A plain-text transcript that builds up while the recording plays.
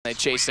They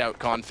chase out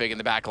Config in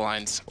the back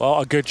lines. Well,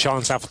 a good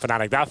chance now for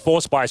Fnatic. That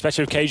force buy,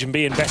 especially with Cajun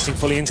B investing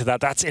fully into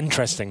that, that's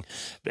interesting.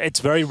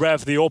 It's very rare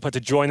for the AWPer to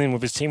join in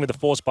with his team with the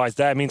force buys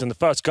there. It means on the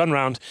first gun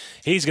round,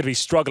 he's going to be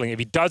struggling. If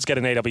he does get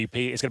an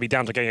AWP, it's going to be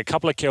down to getting a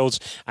couple of kills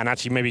and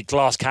actually maybe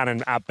glass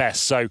cannon at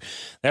best. So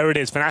there it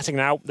is. Fnatic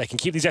now, they can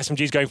keep these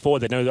SMGs going forward.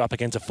 They know they're up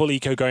against a full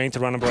eco going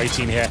into run number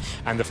 18 here.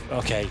 And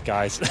okay,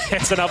 guys,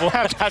 it's another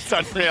one. That's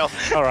unreal.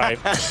 All right.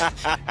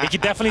 He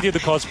could definitely do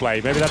the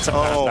cosplay. Maybe that's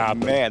something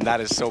that's man,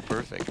 that is so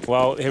perfect.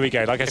 Well, here we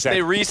go. Like I said,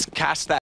 they recast that